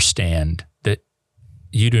to understand that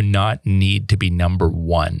you do not need to be number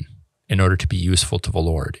one in order to be useful to the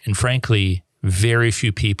Lord. And frankly, very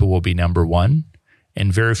few people will be number one,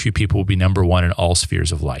 and very few people will be number one in all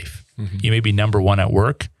spheres of life. You may be number one at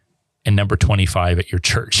work and number 25 at your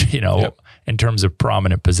church, in terms of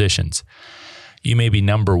prominent positions. You may be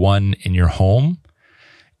number one in your home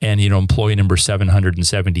and, employee number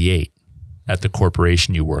 778 at the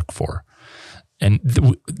corporation you work for. And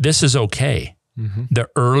this is okay. The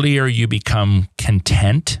earlier you become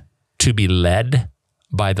content to be led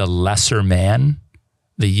by the lesser man,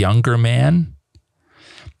 the younger man,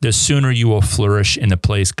 the sooner you will flourish in the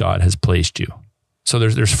place God has placed you. So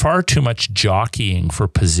there's far too much jockeying for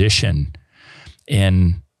position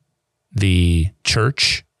in the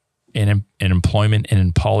church, in employment, and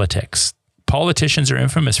in politics. Politicians are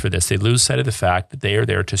infamous for this. They lose sight of the fact that they are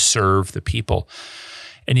there to serve the people.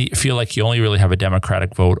 And you feel like you only really have a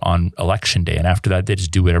Democratic vote on election day. And after that, they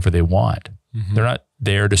just do whatever they want. They're not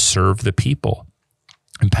there to serve the people.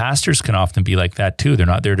 And pastors can often be like that too. They're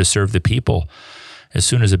not there to serve the people. As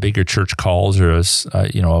soon as a bigger church calls, or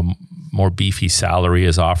a more beefy salary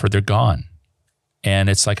is offered, they're gone. And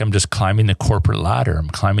it's like, I'm just climbing the corporate ladder. I'm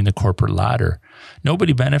climbing the corporate ladder.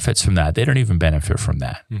 Nobody benefits from that. They don't even benefit from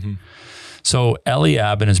that. So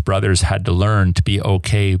Eliab and his brothers had to learn to be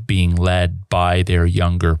okay being led by their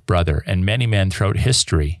younger brother. And many men throughout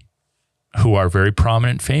history who are very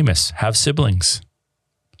prominent, famous, have siblings.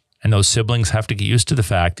 And those siblings have to get used to the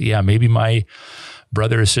fact, maybe my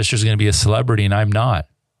brother or sister is going to be a celebrity and I'm not.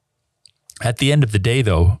 At the end of the day,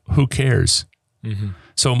 though, who cares?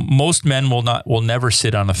 So most men will never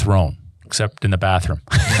sit on a throne, except in the bathroom.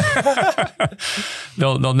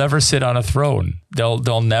 They'll never sit on a throne.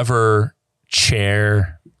 They'll never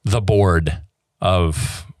chair the board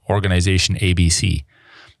of organization ABC.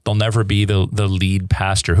 They'll never be the lead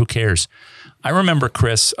pastor. Who cares? I remember,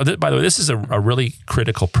 Chris, by the way, this is a really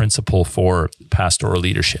critical principle for pastoral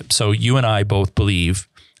leadership. So you and I both believe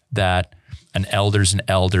that an elder's an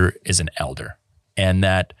elder is an elder, and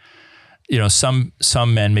that some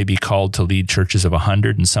men may be called to lead churches of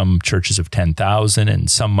 100 and some churches of 10,000,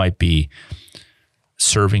 and some might be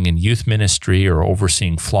serving in youth ministry or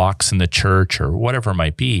overseeing flocks in the church or whatever it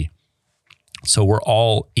might be. So we're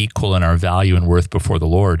all equal in our value and worth before the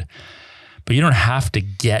Lord. But you don't have to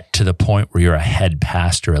get to the point where you're a head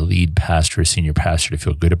pastor, a lead pastor, a senior pastor to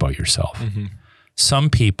feel good about yourself. Mm-hmm. Some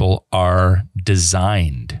people are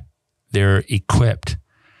designed, they're equipped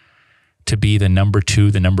to be the number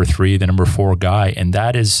 2, the number 3, the number 4 guy. And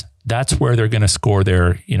that's where they're going to score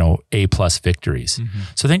their, A+ victories. Mm-hmm.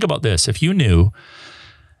 So think about this. If you knew,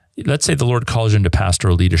 let's say the Lord calls you into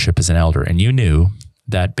pastoral leadership as an elder, and you knew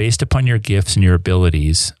that based upon your gifts and your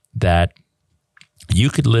abilities, that you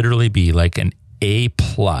could literally be like an A+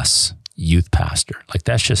 youth pastor. Like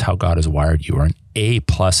that's just how God has wired you, or an A+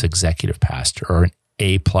 executive pastor, or an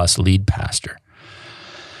A+ lead pastor.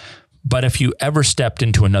 But if you ever stepped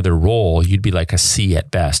into another role, you'd be like a C at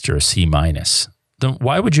best or a C-. Then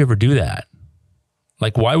why would you ever do that?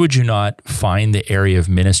 Like, why would you not find the area of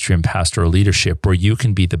ministry and pastoral leadership where you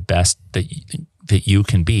can be the best that you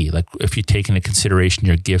can be? Like, if you take into consideration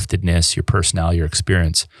your giftedness, your personality, your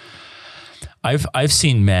experience. I've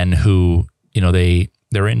seen men who,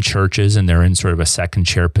 they're in churches and they're in sort of a second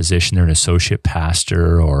chair position. They're an associate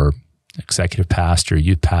pastor or executive pastor,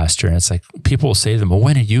 youth pastor. And it's like, people will say to them, well,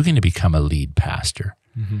 when are you going to become a lead pastor?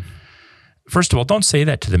 Mm-hmm. First of all, don't say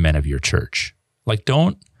that to the men of your church. Like,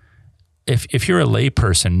 if you're a lay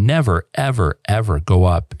person, never, ever, ever go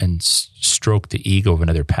up and stroke the ego of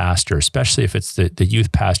another pastor, especially if it's the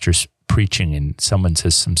youth pastor's preaching and someone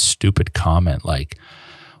says some stupid comment like,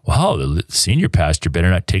 wow, the senior pastor better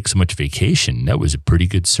not take so much vacation. That was a pretty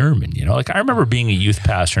good sermon. Like I remember being a youth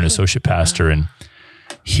pastor and associate pastor and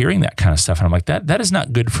hearing that kind of stuff. And I'm like, that is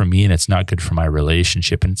not good for me, and it's not good for my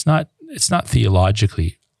relationship. And it's not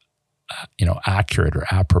theologically, accurate or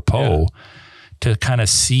apropos to kind of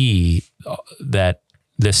see that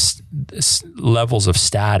this levels of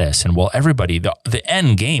status and everybody, the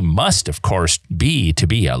end game must of course be to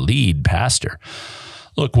be a lead pastor.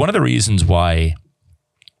 Look, one of the reasons why,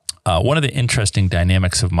 one of the interesting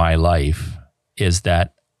dynamics of my life is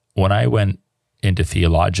that when I went into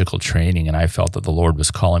theological training and I felt that the Lord was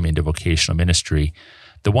calling me into vocational ministry,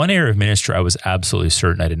 the one area of ministry I was absolutely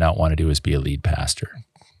certain I did not want to do was be a lead pastor.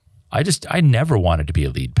 I never wanted to be a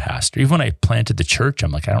lead pastor. Even when I planted the church,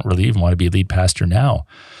 I'm like, I don't really even want to be a lead pastor now.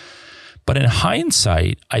 But in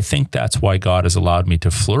hindsight, I think that's why God has allowed me to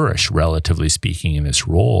flourish, relatively speaking, in this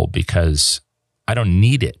role, because I don't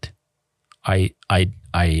need it. I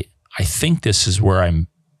think this is where I'm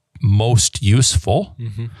most useful,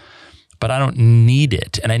 mm-hmm. but I don't need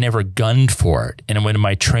it. And I never gunned for it. And when in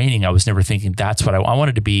my training, I was never thinking that's what I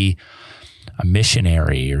wanted to be a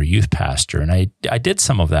missionary or youth pastor. And I did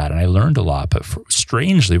some of that and I learned a lot. But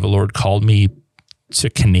strangely, the Lord called me to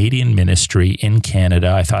Canadian ministry in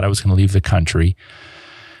Canada. I thought I was going to leave the country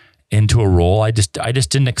into a role I just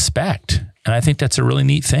didn't expect. And I think that's a really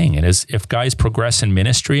neat thing. And if guys progress in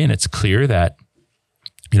ministry and it's clear that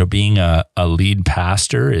being a lead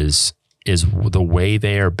pastor is the way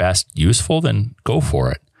they are best useful, then go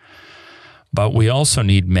for it. But we also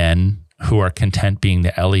need men who are content being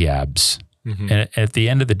the Eliabs. Mm-hmm. And at the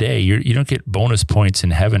end of the day, you don't get bonus points in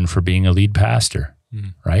heaven for being a lead pastor,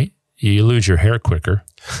 right? You lose your hair quicker.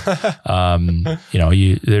 There's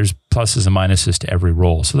pluses and minuses to every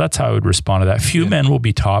role. So that's how I would respond to that. Few men will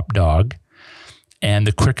be top dog. And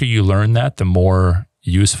the quicker you learn that, the more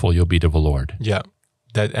useful you'll be to the Lord. Yeah.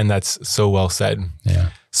 That's so well said. Yeah.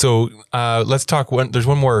 So let's talk. There's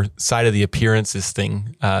one more side of the appearances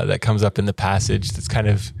thing that comes up in the passage that's kind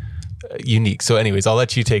of unique. So anyways, I'll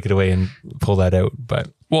let you take it away and pull that out.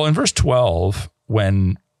 Well, in verse 12,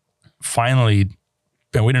 when finally,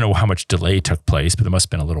 and we don't know how much delay took place, but there must have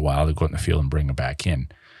been a little while to go out in the field and bring him back in.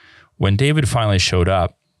 When David finally showed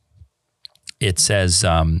up, it says,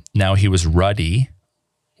 now he was ruddy,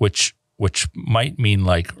 which might mean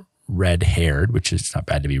like red-haired, which is not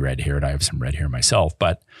bad to be red-haired. I have some red hair myself,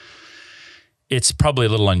 but it's probably a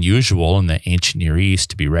little unusual in the ancient Near East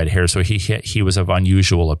to be red hair. So he was of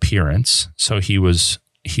unusual appearance. So he was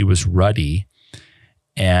ruddy.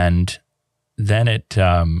 And then it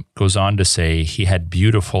goes on to say he had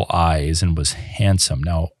beautiful eyes and was handsome.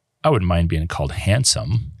 Now, I wouldn't mind being called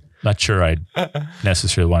handsome. Not sure I'd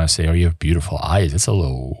necessarily want to say, oh, you have beautiful eyes. It's a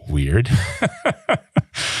little weird.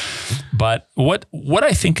 But what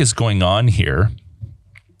I think is going on here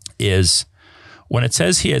is when it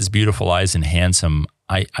says he has beautiful eyes and handsome,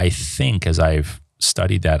 I think as I've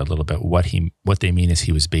studied that a little bit, what they mean is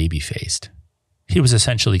he was baby-faced. He was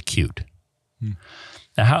essentially cute.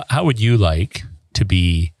 Now, how would you like to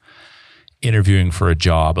be interviewing for a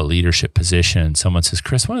job, a leadership position, and someone says,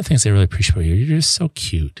 Chris, one of the things I really appreciate about you, you're just so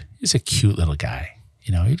cute. You're just a cute little guy.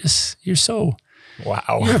 You're so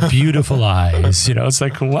Wow. You have beautiful eyes. It's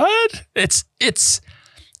like, what?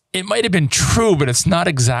 It might have been true, but it's not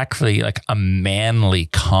exactly like a manly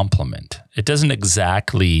compliment. It doesn't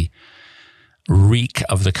exactly reek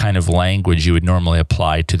of the kind of language you would normally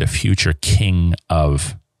apply to the future king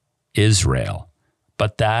of Israel.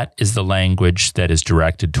 But that is the language that is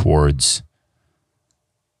directed towards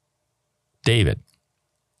David.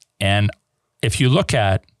 And if you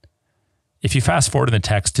fast forward in the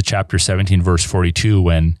text to chapter 17, verse 42,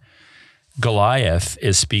 when Goliath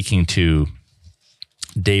is speaking to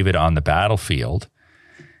David on the battlefield,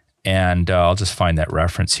 and I'll just find that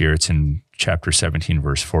reference here. It's in chapter 17,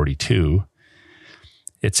 verse 42.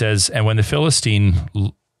 It says, and when the Philistine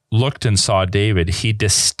looked and saw David, he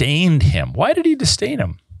disdained him. Why did he disdain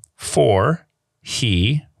him? For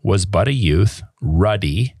he was but a youth,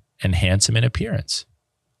 ruddy and handsome in appearance.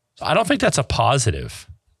 So I don't think that's a positive,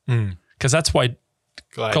 because that's why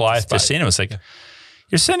Goliath disdained him. It's like,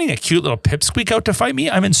 you're sending a cute little pipsqueak out to fight me?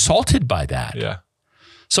 I'm insulted by that. Yeah.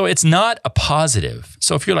 So it's not a positive.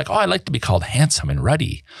 So if you're like, oh, I like to be called handsome and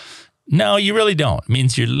ruddy. No, you really don't. It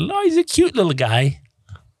means he's a cute little guy.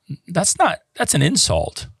 That's an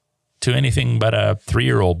insult to anything but a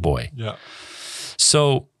 3-year-old boy. Yeah.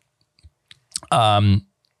 So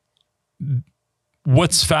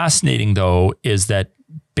what's fascinating though is that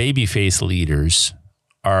babyface leaders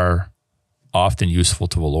are often useful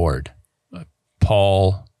to the Lord.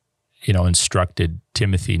 Paul, instructed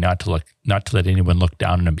Timothy not to let anyone look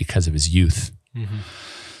down on him because of his youth. Mm-hmm.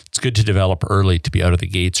 It's good to develop early, to be out of the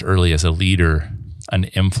gates early as a leader, an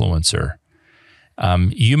influencer.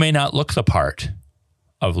 You may not look the part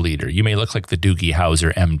of leader. You may look like the Doogie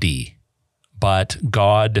Howser MD, but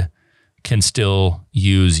God can still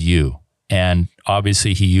use you. And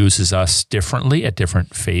obviously he uses us differently at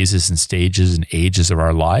different phases and stages and ages of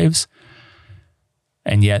our lives.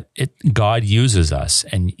 And yet God uses us.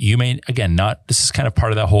 And you may, again, this is kind of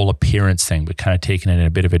part of that whole appearance thing, but kind of taking it in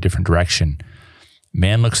a bit of a different direction.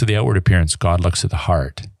 Man looks at the outward appearance, God looks at the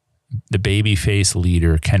heart. The baby face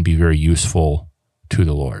leader can be very useful to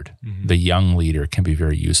the Lord. Mm-hmm. The young leader can be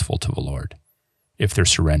very useful to the Lord if they're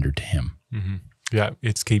surrendered to him. Mm-hmm. Yeah,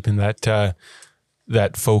 it's keeping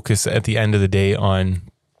that focus at the end of the day on,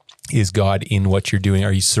 is God in what you're doing?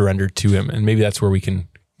 Are you surrendered to him? And maybe that's where we can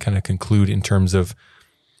kind of conclude in terms of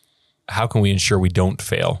how can we ensure we don't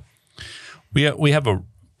fail? We have a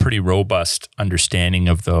pretty robust understanding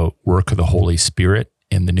of the work of the Holy Spirit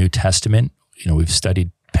in the New Testament. We've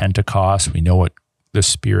studied Pentecost. We know what the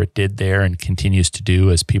Spirit did there and continues to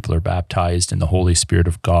do as people are baptized in the Holy Spirit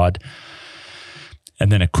of God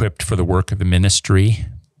and then equipped for the work of the ministry.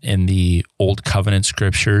 In the Old Covenant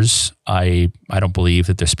scriptures, I don't believe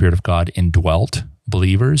that the Spirit of God indwelt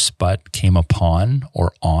believers, but came upon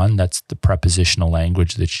or on. That's the prepositional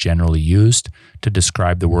language that's generally used to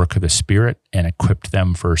describe the work of the Spirit and equipped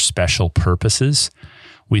them for special purposes.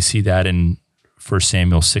 We see that in 1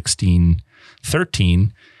 Samuel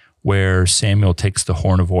 16:13, where Samuel takes the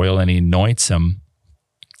horn of oil and he anoints him.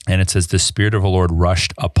 And it says, the Spirit of the Lord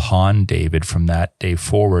rushed upon David from that day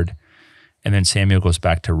forward. And then Samuel goes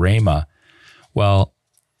back to Ramah. Well,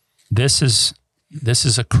 this is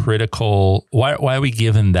a critical, why are we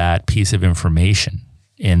given that piece of information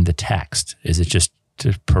in the text? Is it just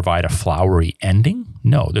to provide a flowery ending?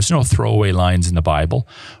 No, there's no throwaway lines in the Bible.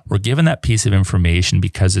 We're given that piece of information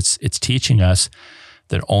because it's teaching us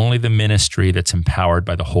that only the ministry that's empowered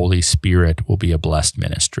by the Holy Spirit will be a blessed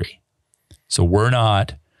ministry. So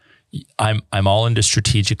I'm all into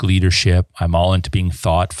strategic leadership. I'm all into being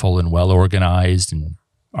thoughtful and well organized and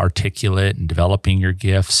articulate and developing your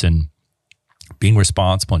gifts and being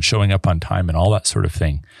responsible and showing up on time and all that sort of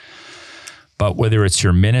thing. But whether it's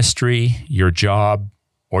your ministry, your job,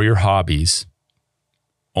 or your hobbies,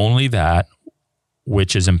 only that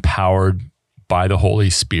which is empowered by the Holy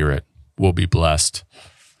Spirit will be blessed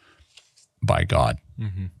by God.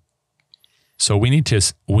 Mm-hmm. So we need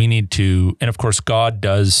to, and of course, God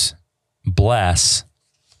does bless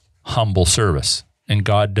humble service, and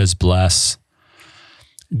God does bless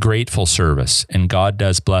grateful service, and God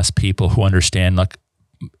does bless people who understand, like,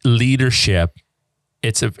 leadership.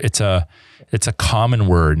 It's a common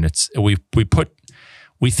word, and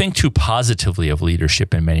we think too positively of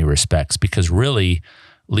leadership in many respects, because really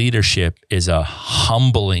leadership is a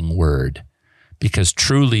humbling word, because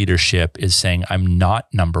true leadership is saying, I'm not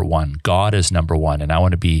number one. God is number one, and I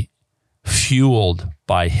want to be fueled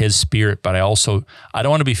by his Spirit, but I don't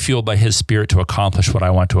want to be fueled by his Spirit to accomplish what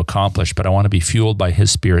I want to accomplish, but I want to be fueled by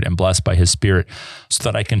his Spirit and blessed by his Spirit so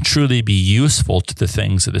that I can truly be useful to the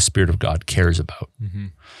things that the Spirit of God cares about. Mm-hmm.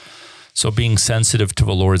 So being sensitive to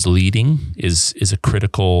the Lord's leading is a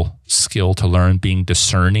critical skill to learn, being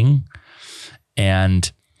discerning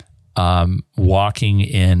and walking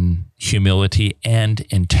in humility and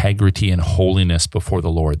integrity and holiness before the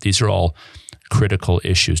Lord. These are all critical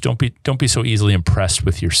issues. Don't be so easily impressed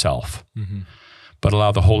with yourself, but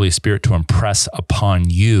allow the Holy Spirit to impress upon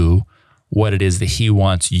you what it is that he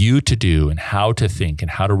wants you to do and how to think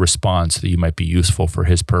and how to respond so that you might be useful for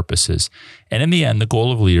his purposes. And in the end, the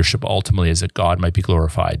goal of leadership ultimately is that God might be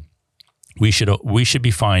glorified. We should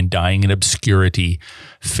be fine dying in obscurity,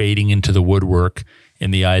 fading into the woodwork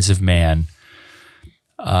in the eyes of man.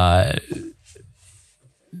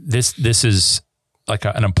 This is like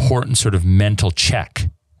an important sort of mental check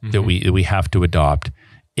that we have to adopt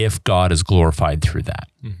if God is glorified through that.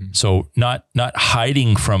 So not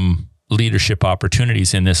hiding from leadership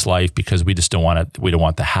opportunities in this life because we just don't want it. We don't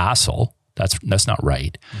want the hassle. That's not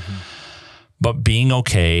right. But being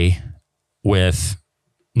okay with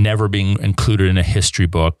never being included in a history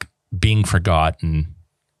book, being forgotten,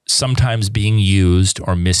 sometimes being used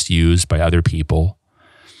or misused by other people,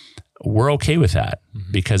 we're okay with that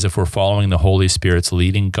because if we're following the Holy Spirit's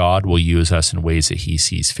leading, God will use us in ways that he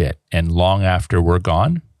sees fit. And long after we're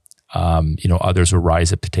gone, others will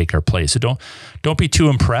rise up to take our place. So don't be too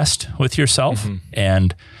impressed with yourself,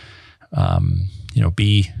 and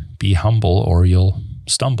be humble or you'll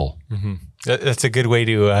stumble. That's a good way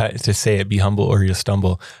to say it. Be humble or you'll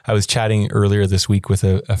stumble. I was chatting earlier this week with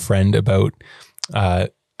a friend about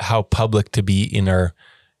how public to be in our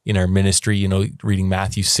ministry. Reading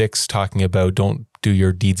Matthew 6, talking about don't do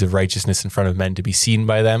your deeds of righteousness in front of men to be seen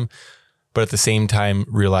by them. But at the same time,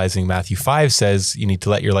 realizing Matthew 5 says you need to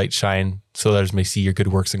let your light shine so that others may see your good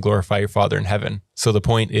works and glorify your Father in heaven. So the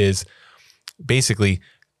point is, basically,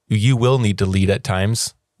 you will need to lead at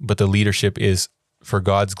times, but the leadership is for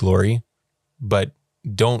God's glory. But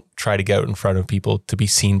don't try to get out in front of people to be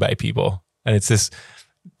seen by people. And it's this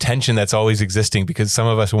tension that's always existing because some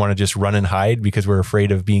of us want to just run and hide because we're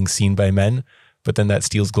afraid of being seen by men, but then that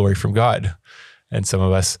steals glory from God. And some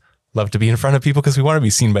of us love to be in front of people because we want to be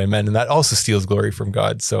seen by men, and that also steals glory from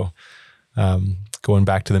God. So going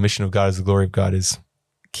back to the mission of God as the glory of God is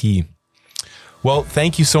key. Well,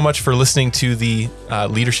 thank you so much for listening to the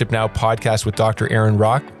Leadership Now podcast with Dr. Aaron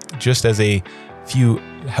Rock. Just as a few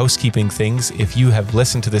housekeeping things, if you have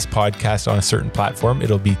listened to this podcast on a certain platform,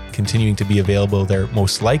 it'll be continuing to be available there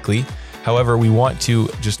most likely. However, we want to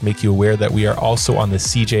just make you aware that we are also on the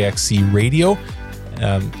CJXC radio,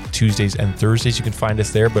 Tuesdays and Thursdays. You can find us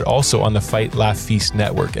there, but also on the Fight, Laugh, Feast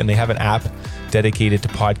network. And they have an app dedicated to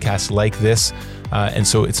podcasts like this. And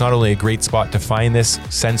so it's not only a great spot to find this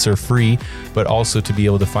censor-free, but also to be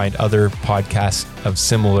able to find other podcasts of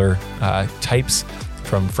similar types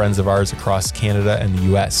from friends of ours across Canada and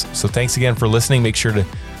the US. So thanks again for listening. Make sure to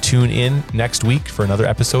tune in next week for another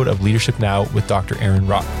episode of Leadership Now with Dr. Aaron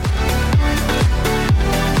Rock.